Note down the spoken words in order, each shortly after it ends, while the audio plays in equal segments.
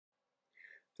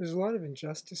There's a lot of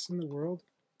injustice in the world,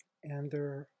 and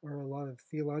there are a lot of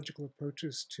theological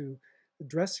approaches to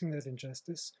addressing that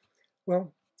injustice.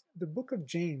 Well, the book of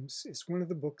James is one of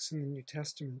the books in the New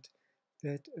Testament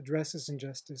that addresses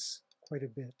injustice quite a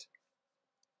bit.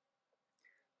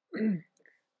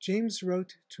 James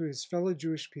wrote to his fellow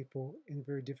Jewish people in a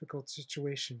very difficult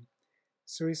situation.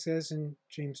 So he says in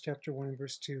James chapter 1 and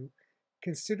verse 2,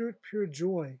 "Consider it pure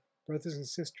joy, brothers and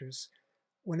sisters,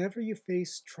 whenever you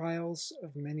face trials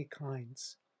of many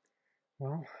kinds."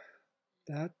 Well,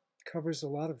 that covers a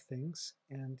lot of things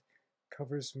and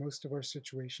covers most of our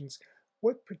situations.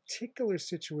 What particular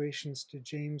situations did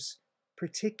James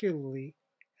particularly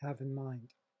have in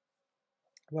mind?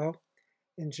 Well,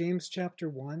 in James chapter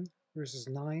 1, verses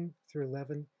 9 through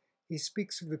 11, he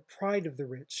speaks of the pride of the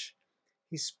rich.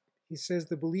 He says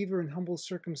the believer in humble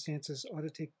circumstances ought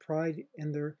to take pride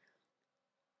in their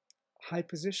high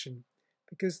position,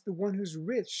 because the one who's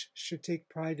rich should take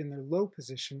pride in their low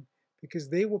position, because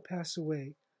they will pass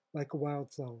away like a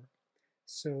wildflower.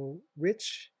 So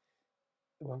rich,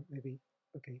 well, maybe,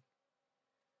 okay,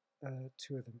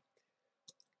 two of them.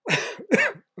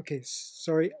 Okay,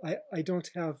 sorry, I don't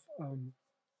have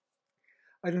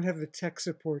the tech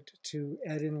support to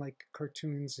add in like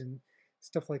cartoons and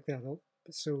stuff like that.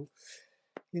 So,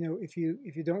 if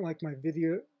you don't like my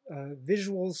video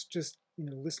visuals, just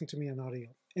listen to me on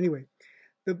audio. Anyway,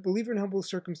 the believer in humble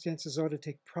circumstances ought to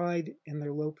take pride in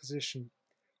their low position.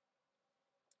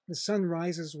 The sun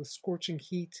rises with scorching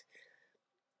heat.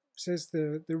 Says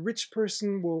the rich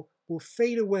person will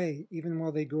fade away even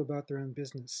while they go about their own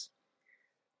business.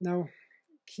 Now,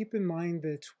 keep in mind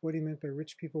that what he meant by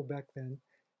rich people back then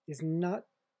is not,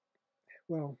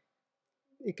 well,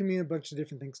 it can mean a bunch of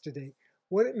different things today.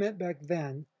 What it meant back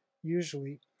then,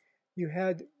 usually, you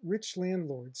had rich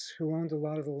landlords who owned a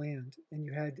lot of the land, and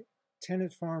you had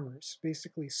tenant farmers,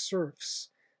 basically serfs.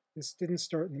 This didn't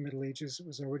start in the Middle Ages, it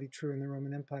was already true in the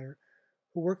Roman Empire,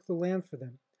 who worked the land for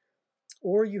them.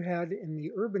 Or you had, in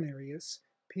the urban areas,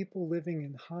 people living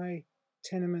in high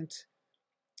tenement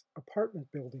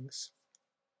apartment buildings.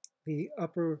 The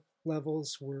upper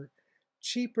levels were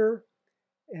cheaper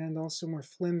and also more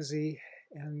flimsy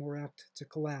and more apt to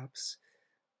collapse.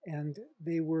 And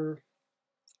they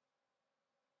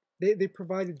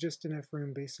provided just enough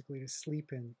room basically to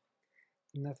sleep in,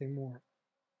 nothing more.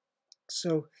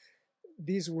 So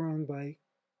these were owned by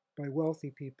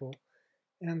wealthy people,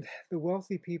 and the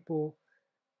wealthy people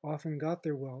often got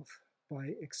their wealth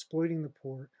by exploiting the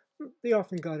poor. They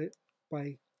often got it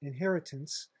by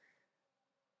inheritance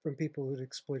from people who'd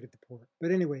exploited the poor.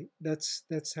 But anyway, that's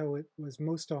how it was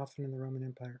most often in the Roman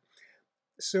Empire.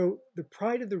 So the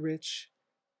pride of the rich,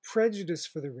 prejudice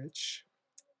for the rich,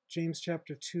 James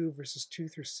chapter 2, verses 2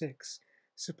 through 6.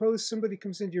 Suppose somebody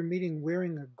comes into your meeting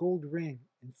wearing a gold ring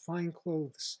and fine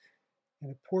clothes,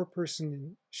 and a poor person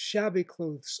in shabby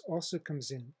clothes also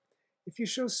comes in. If you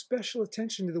show special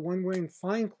attention to the one wearing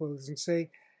fine clothes and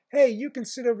say, "Hey, you can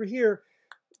sit over here,"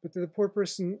 but to the poor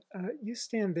person, "You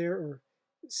stand there," or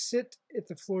 "Sit at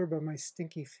the floor by my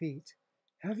stinky feet,"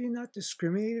 have you not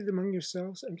discriminated among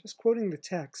yourselves? I'm just quoting the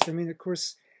text. I mean, of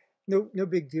course, no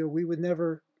big deal. We would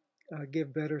never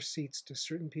give better seats to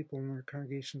certain people in our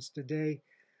congregations today.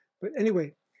 But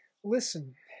anyway,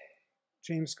 listen,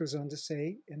 James goes on to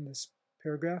say in this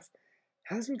paragraph,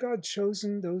 hasn't God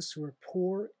chosen those who are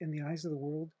poor in the eyes of the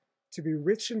world to be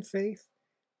rich in faith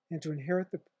and to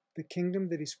inherit the kingdom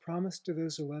that he's promised to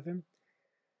those who love him?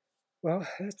 Well,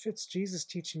 that fits Jesus'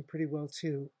 teaching pretty well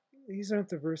too. These aren't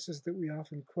the verses that we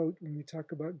often quote when we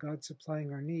talk about God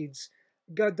supplying our needs.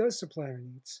 God does supply our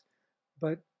needs,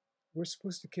 but we're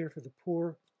supposed to care for the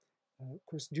poor. Of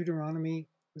course, Deuteronomy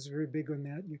was very big on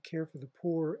that. You care for the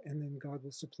poor, and then God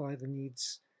will supply the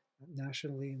needs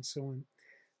nationally and so on.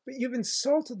 But you've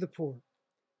insulted the poor.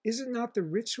 Is it not the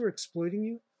rich who are exploiting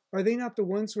you? Are they not the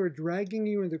ones who are dragging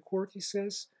you into court, he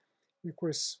says? And of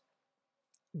course,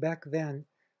 back then,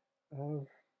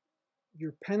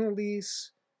 your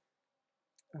penalties,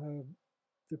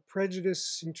 the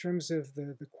prejudice in terms of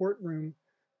the courtroom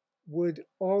would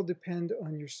all depend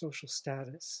on your social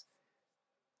status.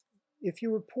 If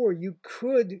you were poor, you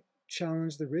could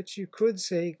challenge the rich. You could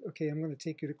say, "Okay, I'm going to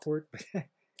take you to court," but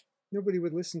nobody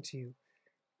would listen to you.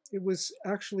 It was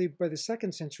actually, by the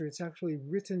 2nd century, it's actually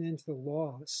written into the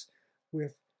laws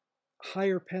with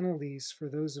higher penalties for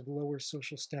those of lower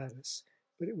social status.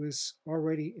 But it was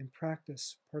already in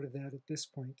practice, part of that at this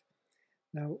point.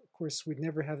 Now, of course, we'd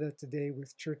never have that today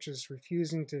with churches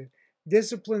refusing to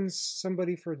discipline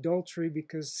somebody for adultery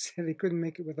because they couldn't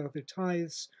make it without their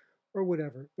tithes or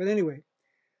whatever. But anyway,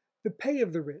 the pay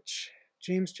of the rich,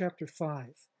 James chapter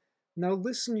 5. Now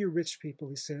listen, you rich people,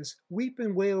 he says. Weep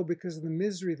and wail because of the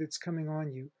misery that's coming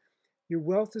on you. Your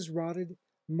wealth is rotted.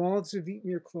 Moths have eaten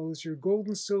your clothes. Your gold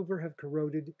and silver have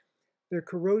corroded. Their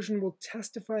corrosion will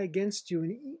testify against you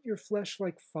and eat your flesh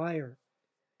like fire.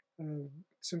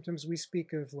 Sometimes we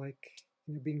speak of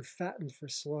being fattened for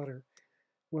slaughter.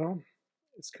 Well,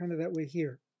 it's kind of that way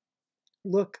here.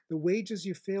 Look, the wages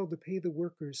you failed to pay the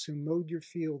workers who mowed your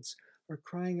fields are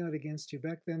crying out against you.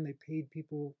 Back then, they paid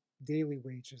people daily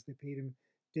wages. They paid them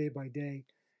day by day.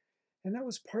 And that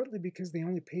was partly because they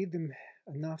only paid them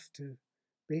enough to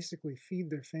basically feed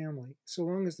their family, so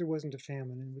long as there wasn't a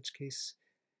famine, in which case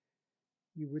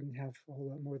you wouldn't have a whole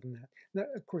lot more than that. Now,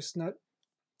 of course, not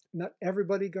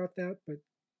everybody got that, but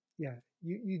yeah,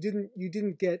 you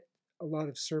didn't get a lot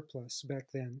of surplus back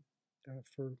then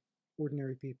for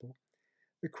ordinary people.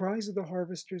 The cries of the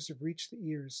harvesters have reached the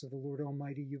ears of the Lord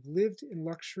Almighty. You've lived in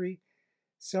luxury,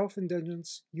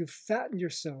 self-indulgence. You've fattened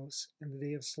yourselves in the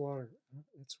day of slaughter.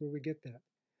 That's where we get that.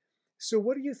 So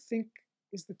what do you think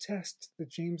is the test that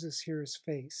James's hearers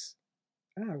face?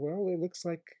 Well, it looks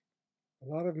like a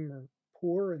lot of them are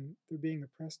poor and they're being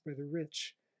oppressed by the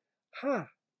rich. But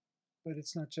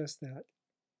it's not just that.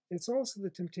 It's also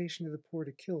the temptation of the poor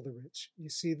to kill the rich. You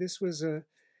see, this was a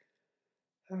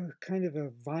kind of a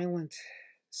violent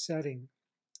setting.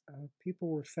 People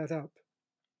were fed up,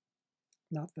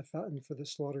 not the fattened for the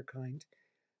slaughter kind.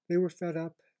 They were fed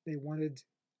up. They wanted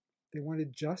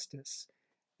justice,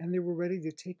 and they were ready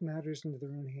to take matters into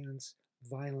their own hands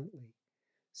violently.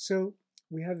 So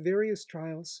we have various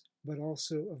trials, but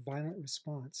also a violent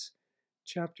response.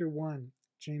 Chapter 1,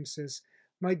 James says,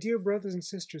 my dear brothers and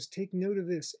sisters, take note of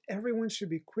this. Everyone should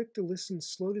be quick to listen,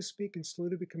 slow to speak, and slow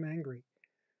to become angry.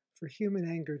 For human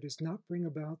anger does not bring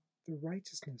about the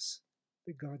righteousness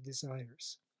that God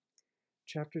desires.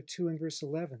 Chapter 2 and verse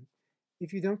 11.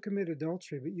 If you don't commit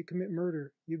adultery, but you commit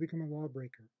murder, you become a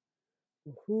lawbreaker.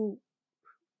 Well,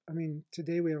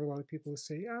 today we have a lot of people who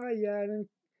say,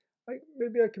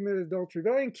 maybe I committed adultery,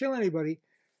 but I didn't kill anybody.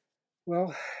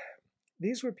 Well,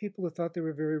 these were people who thought they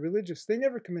were very religious. They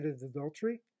never committed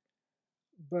adultery.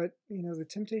 But, the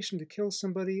temptation to kill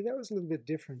somebody, that was a little bit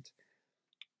different.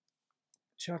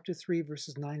 Chapter 3,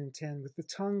 verses 9 and 10. With the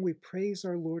tongue we praise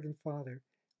our Lord and Father.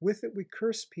 With it we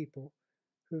curse people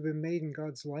who have been made in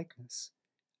God's likeness.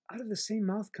 Out of the same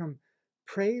mouth come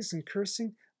praise and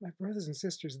cursing. My brothers and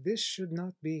sisters, this should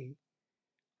not be.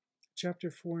 Chapter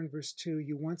 4 and verse 2.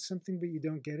 You want something, but you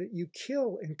don't get it. You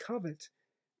kill and covet,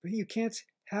 but you can't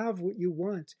have what you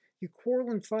want. You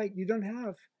quarrel and fight. You don't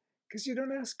have, because you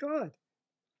don't ask God.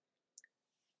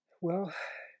 Well,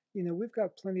 we've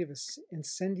got plenty of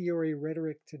incendiary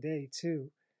rhetoric today,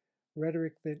 too.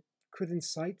 Rhetoric that could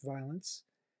incite violence,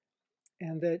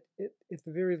 and that, at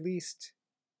the very least,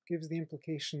 gives the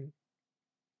implication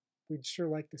we'd sure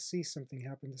like to see something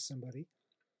happen to somebody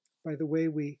by the way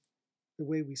we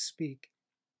speak.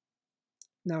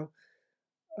 Now,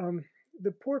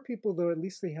 the poor people, though, at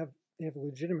least they have a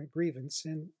legitimate grievance,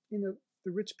 and the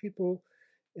rich people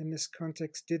in this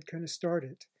context did kind of start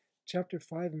it. Chapter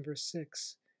 5 and verse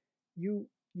 6. You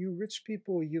rich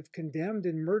people, you've condemned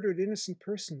and murdered innocent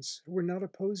persons who were not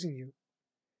opposing you.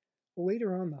 Well,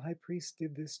 later on, the high priest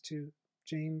did this to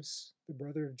James, the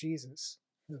brother of Jesus,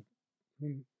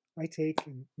 whom I take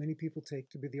and many people take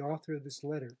to be the author of this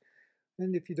letter.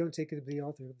 And if you don't take it to be the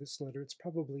author of this letter, it's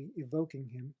probably evoking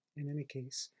him in any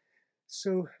case.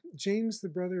 So James, the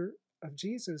brother of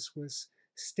Jesus, was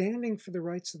standing for the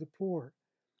rights of the poor,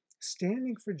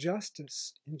 standing for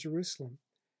justice in Jerusalem.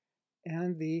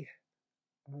 And the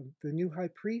new high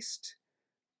priest,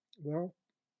 well,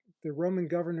 the Roman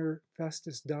governor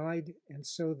Festus died, and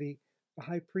so the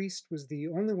high priest was the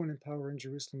only one in power in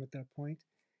Jerusalem at that point.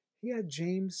 He had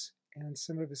James and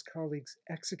some of his colleagues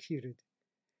executed.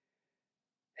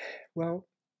 Well,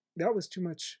 that was too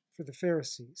much for the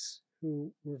Pharisees,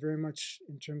 who were very much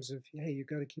in terms of, hey, you've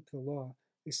got to keep the law.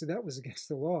 They said that was against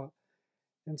the law.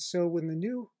 And so when the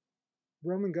new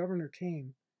Roman governor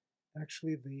came,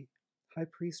 actually the high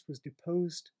priest was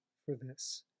deposed for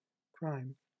this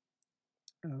crime.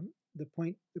 The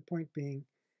point being,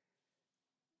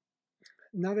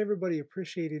 not everybody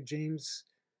appreciated James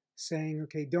saying,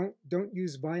 okay, don't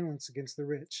use violence against the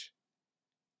rich.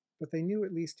 But they knew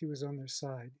at least he was on their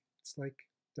side. It's like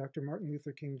Dr. Martin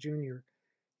Luther King Jr.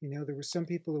 There were some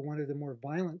people who wanted a more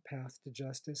violent path to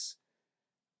justice,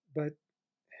 but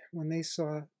when they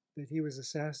saw that he was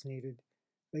assassinated,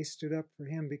 they stood up for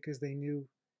him because they knew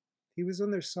he was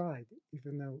on their side,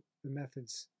 even though the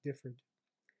methods differed.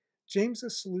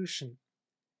 James's solution,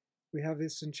 we have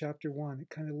this in chapter 1. It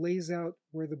kind of lays out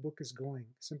where the book is going.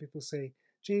 Some people say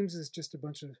James is just a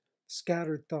bunch of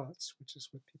scattered thoughts, which is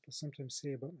what people sometimes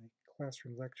say about my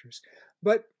classroom lectures.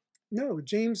 But no,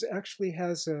 James actually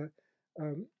has a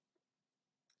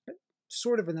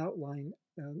sort of an outline.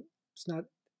 It's not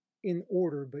in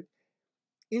order, but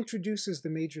introduces the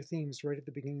major themes right at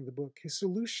the beginning of the book. His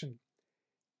solution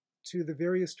to the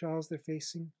various trials they're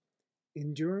facing: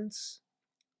 endurance,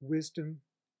 wisdom,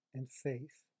 and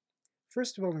faith.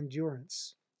 First of all,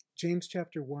 endurance. James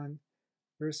chapter 1,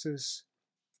 verses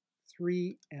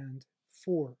 3 and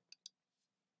 4.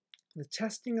 The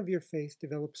testing of your faith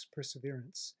develops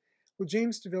perseverance. Well,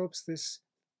 James develops this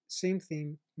same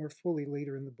theme more fully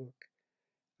later in the book.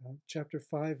 Chapter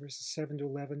 5, verses 7 to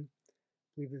 11. I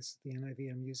believe this is the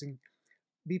NIV I'm using.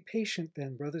 Be patient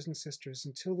then, brothers and sisters,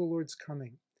 until the Lord's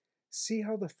coming. See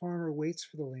how the farmer waits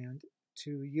for the land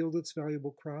to yield its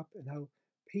valuable crop, and how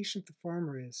patient the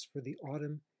farmer is for the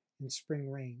autumn and spring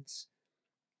rains.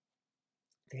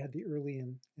 They had the early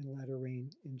and latter rain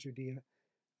in Judea.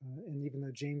 And even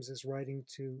though James is writing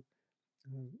to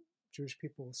Jewish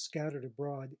people scattered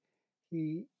abroad,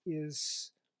 he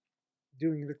is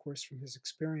doing it, of course, from his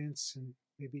experience and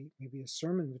maybe a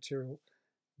sermon material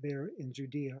there in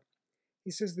Judea.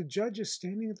 He says, the judge is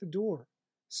standing at the door.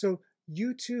 So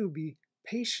you too be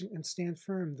patient and stand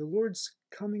firm. The Lord's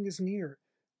coming is near.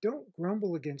 Don't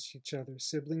grumble against each other,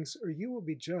 siblings, or you will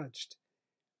be judged.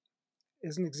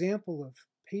 As an example of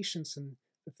patience in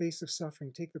the face of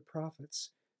suffering, take the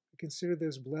prophets. Consider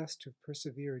those blessed who have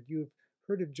persevered. You have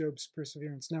heard of Job's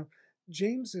perseverance. Now,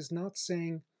 James is not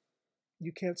saying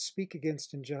you can't speak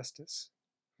against injustice.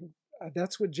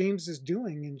 That's what James is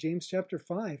doing in James chapter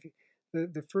 5.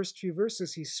 The first few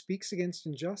verses, he speaks against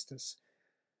injustice.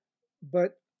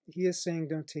 But he is saying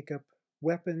don't take up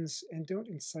weapons and don't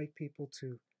incite people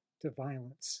to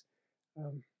violence.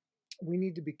 We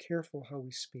need to be careful how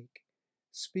we speak.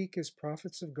 Speak as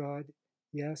prophets of God,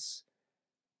 yes,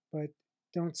 but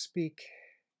don't speak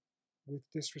with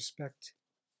disrespect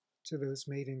to those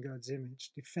made in God's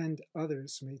image. Defend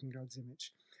others made in God's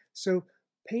image. So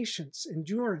patience,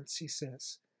 endurance, he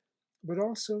says, but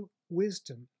also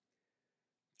wisdom.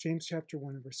 James chapter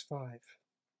 1, verse 5.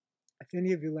 If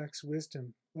any of you lacks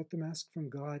wisdom, let them ask from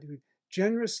God, who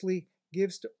generously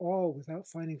gives to all without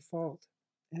finding fault,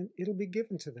 and it'll be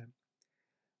given to them.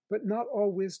 But not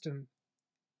all wisdom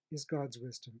is God's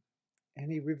wisdom.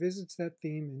 And he revisits that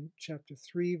theme in chapter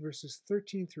 3, verses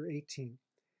 13 through 18.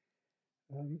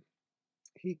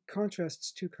 He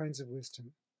contrasts two kinds of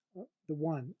wisdom. The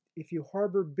one, if you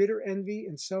harbor bitter envy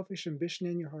and selfish ambition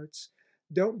in your hearts,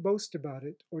 don't boast about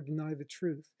it or deny the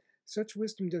truth. Such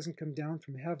wisdom doesn't come down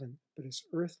from heaven, but is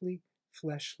earthly,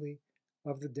 fleshly,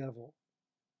 of the devil.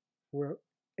 Where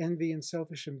envy and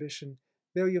selfish ambition,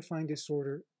 there you'll find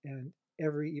disorder and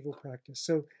every evil practice.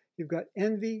 So you've got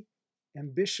envy,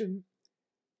 ambition,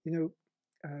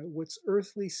 what's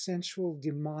earthly, sensual,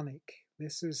 demonic.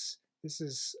 This is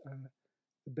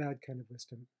the bad kind of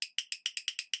wisdom.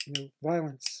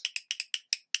 Violence.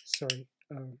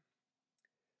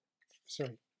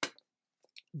 Sorry.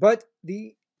 But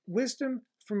the wisdom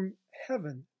from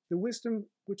heaven, the wisdom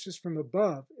which is from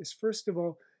above, is first of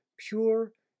all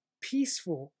pure,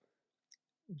 peaceful,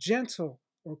 gentle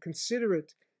or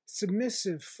considerate,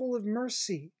 submissive, full of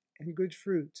mercy and good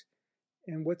fruit.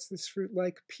 And what's this fruit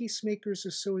like? Peacemakers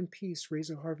who sow in peace raise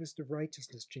a harvest of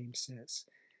righteousness, James says.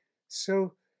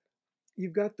 So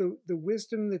you've got the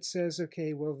wisdom that says,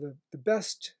 okay, well, the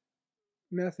best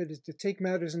method is to take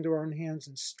matters into our own hands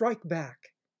and strike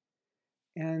back.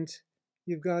 And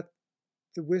you've got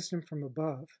the wisdom from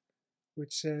above,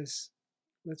 which says,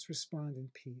 let's respond in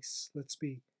peace. Let's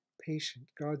be patient.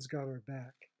 God's got our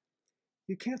back.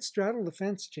 You can't straddle the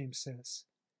fence, James says.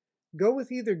 Go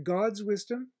with either God's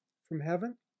wisdom from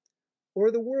heaven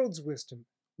or the world's wisdom,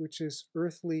 which is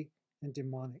earthly and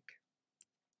demonic.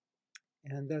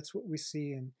 And that's what we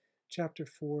see in chapter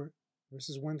 4,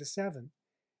 verses 1 to 7.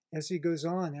 As he goes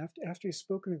on, after he's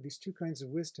spoken of these two kinds of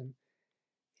wisdom,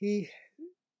 he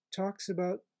talks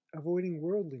about avoiding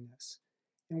worldliness.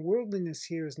 And worldliness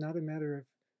here is not a matter of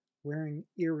wearing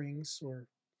earrings or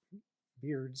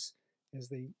beards, as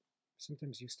they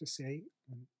sometimes used to say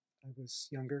when I was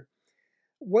younger.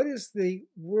 What is the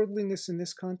worldliness in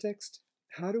this context?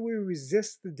 How do we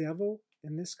resist the devil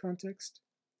in this context?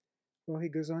 Well, he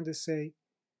goes on to say,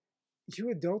 you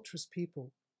adulterous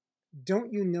people,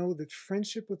 don't you know that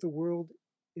friendship with the world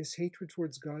is hatred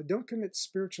towards God? Don't commit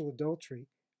spiritual adultery.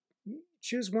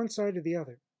 Choose one side or the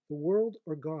other, the world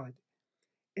or God.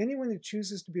 Anyone who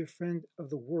chooses to be a friend of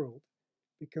the world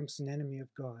becomes an enemy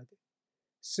of God.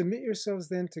 Submit yourselves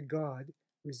then to God,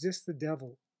 resist the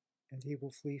devil, and he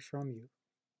will flee from you.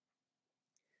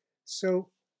 So,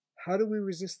 How do we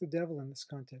resist the devil in this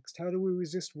context? How do we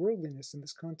resist worldliness in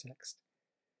this context?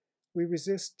 We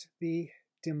resist the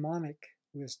demonic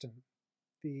wisdom,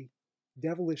 the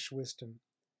devilish wisdom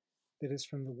that is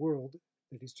from the world,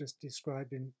 that is just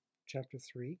described in chapter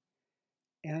 3.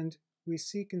 And we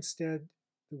seek instead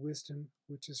the wisdom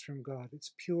which is from God.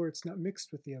 It's pure, it's not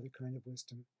mixed with the other kind of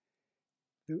wisdom,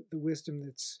 the wisdom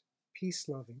that's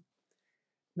peace-loving.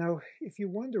 Now, if you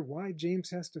wonder why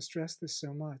James has to stress this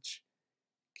so much,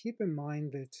 keep in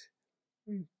mind that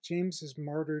James is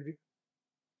martyred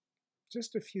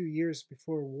just a few years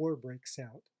before a war breaks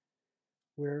out,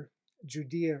 where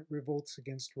Judea revolts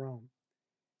against Rome.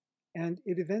 And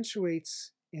it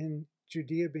eventuates in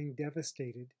Judea being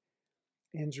devastated,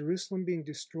 and Jerusalem being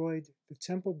destroyed, the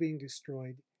temple being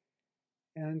destroyed,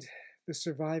 and the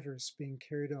survivors being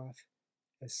carried off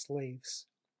as slaves.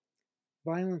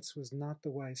 Violence was not the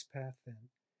wise path then.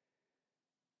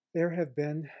 There have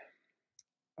been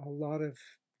a lot of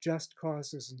just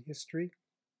causes in history,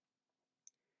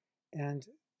 and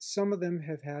some of them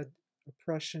have had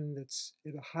oppression that's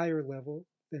at a higher level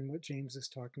than what James is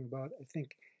talking about. I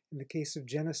think in the case of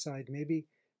genocide, maybe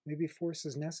force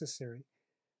is necessary,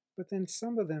 but then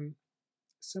some of them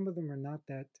are not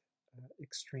that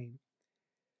extreme.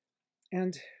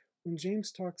 And when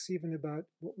James talks even about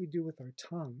what we do with our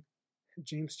tongue,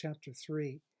 James chapter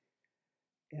 3,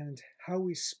 and how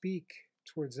we speak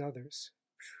towards others,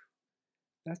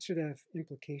 that should have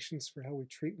implications for how we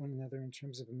treat one another in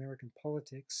terms of American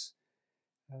politics,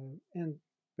 and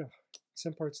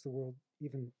some parts of the world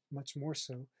even much more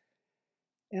so.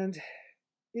 And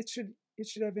it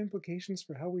should have implications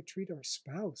for how we treat our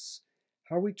spouse,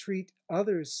 how we treat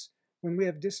others when we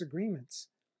have disagreements.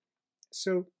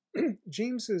 So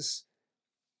James's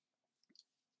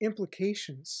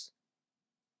implications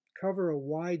cover a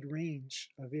wide range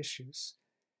of issues,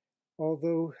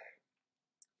 although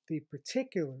the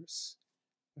particulars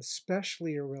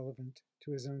especially are relevant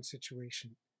to his own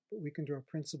situation. But we can draw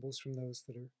principles from those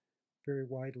that are very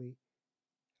widely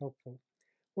helpful.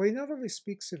 Well, he not only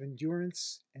speaks of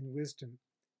endurance and wisdom,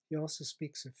 he also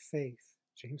speaks of faith.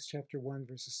 James chapter 1,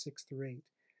 verses 6 through 8.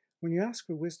 When you ask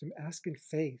for wisdom, ask in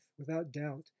faith, without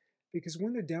doubt, because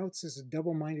one who doubts is a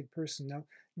double-minded person. Now,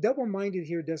 double-minded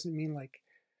here doesn't mean like,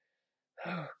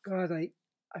 oh, God,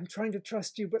 I'm trying to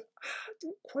trust you, but I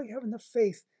don't quite have enough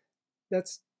faith.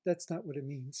 That's not what it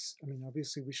means. I mean,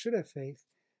 obviously we should have faith,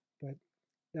 but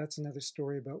that's another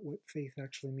story about what faith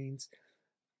actually means.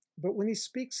 But when he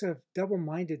speaks of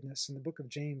double-mindedness in the book of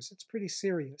James, it's pretty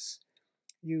serious.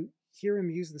 You hear him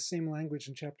use the same language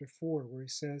in chapter 4, where he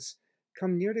says,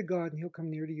 "Come near to God, and he'll come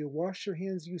near to you. Wash your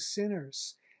hands, you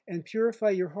sinners, and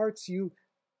purify your hearts, you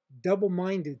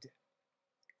double-minded."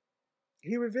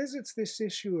 He revisits this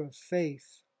issue of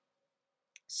faith,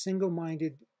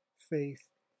 single-minded faith,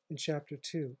 in chapter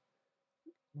 2.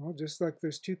 Well, just like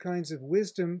there's two kinds of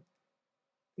wisdom,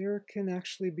 there can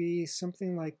actually be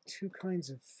something like two kinds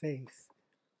of faith.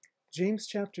 James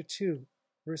chapter 2,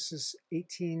 verses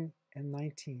 18 and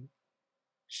 19.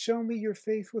 "Show me your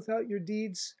faith without your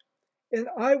deeds, and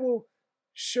I will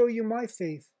show you my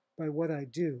faith by what I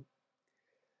do."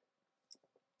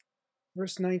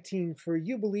 Verse 19, "For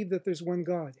you believe that there's one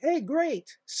God." Hey,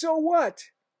 great! So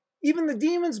what? Even the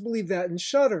demons believe that and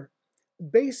shudder.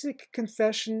 Basic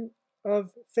confession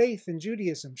of faith in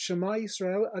Judaism. Shema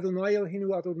Yisrael, Adonai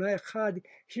Eloheinu, Adonai Echad.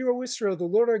 Hear, O Israel, the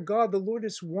Lord our God, the Lord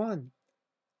is one.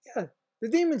 Yeah, the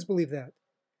demons believe that.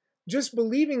 Just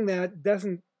believing that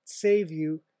doesn't save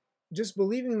you. Just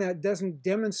believing that doesn't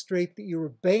demonstrate that you're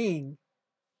obeying.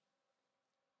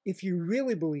 If you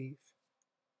really believe,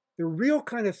 the real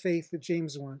kind of faith that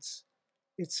James wants,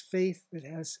 it's faith that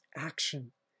has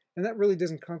action. And that really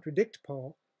doesn't contradict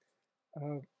Paul.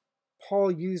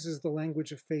 Paul uses the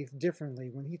language of faith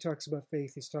differently. When he talks about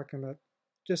faith, he's talking about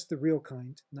just the real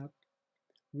kind, not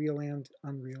real and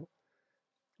unreal.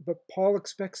 But Paul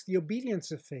expects the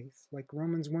obedience of faith, like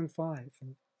Romans 1:5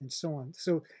 and so on.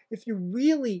 So if you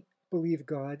really believe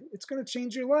God, it's going to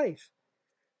change your life.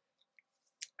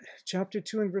 Chapter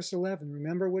 2 and verse 11,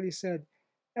 remember what he said?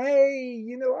 Hey,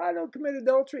 I don't commit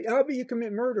adultery. But you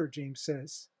commit murder, James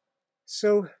says.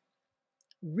 So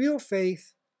real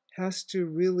faith has to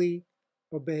really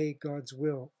obey God's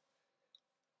will.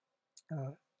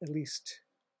 At least,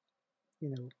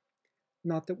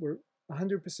 not that we're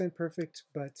 100% perfect,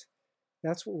 but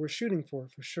that's what we're shooting for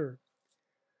sure.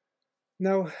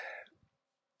 Now,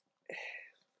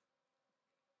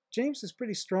 James is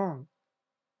pretty strong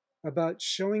about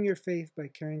showing your faith by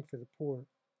caring for the poor.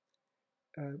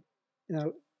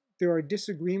 Now, there are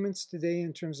disagreements today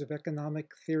in terms of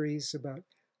economic theories about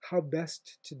how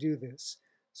best to do this.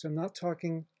 So I'm not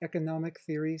talking economic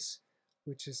theories,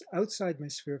 which is outside my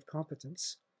sphere of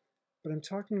competence, but I'm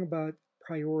talking about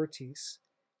priorities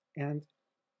and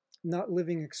not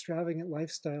living extravagant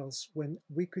lifestyles when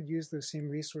we could use those same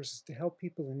resources to help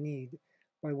people in need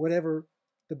by whatever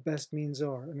the best means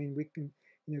are. I mean, we can,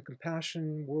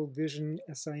 Compassion, World Vision,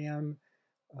 SIM,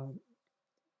 um,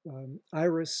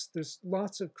 Iris. There's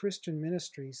lots of Christian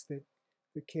ministries that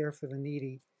care for the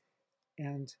needy,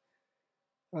 and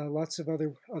lots of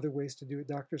other ways to do it.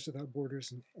 Doctors Without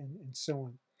Borders, and so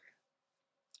on.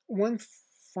 One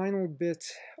final bit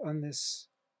on this,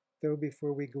 though,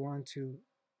 before we go on to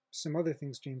some other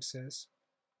things James says.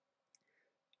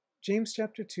 James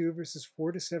chapter 2, verses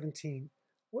 4 to 17.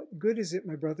 What good is it,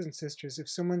 my brothers and sisters, if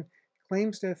someone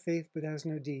claims to have faith but has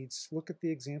no deeds? Look at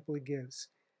the example he gives.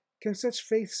 Can such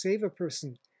faith save a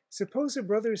person? Suppose a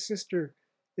brother or sister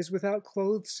is without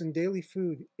clothes and daily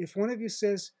food. If one of you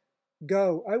says,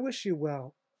 "Go, I wish you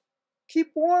well,"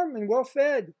 keep warm and well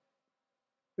fed,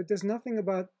 but does nothing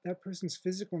about that person's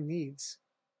physical needs,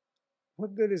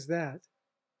 what good is that?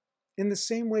 In the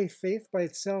same way, faith by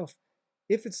itself,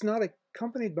 if it's not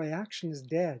accompanied by action, is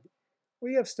dead.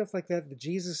 We have stuff like that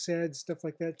Jesus said, stuff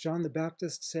like that John the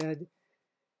Baptist said.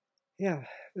 Yeah,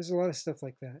 there's a lot of stuff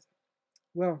like that.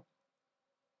 Well,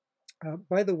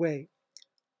 by the way,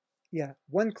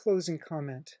 one closing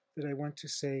comment that I want to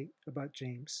say about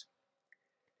James.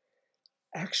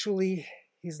 Actually,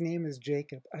 his name is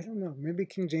Jacob. I don't know. Maybe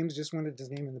King James just wanted his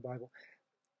name in the Bible.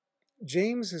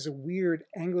 James is a weird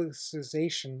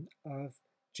anglicization of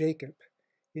Jacob.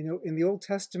 In the Old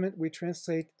Testament, we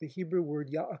translate the Hebrew word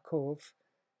Yaakov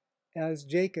as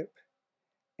Jacob.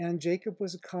 And Jacob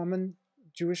was a common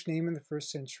Jewish name in the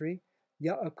first century.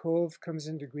 Yaakov comes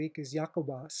into Greek as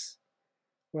Jakobos.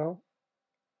 Well,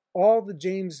 all the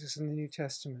Jameses in the New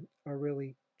Testament are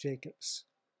really Jacobs.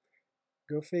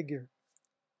 Go figure.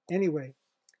 Anyway,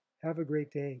 have a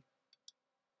great day.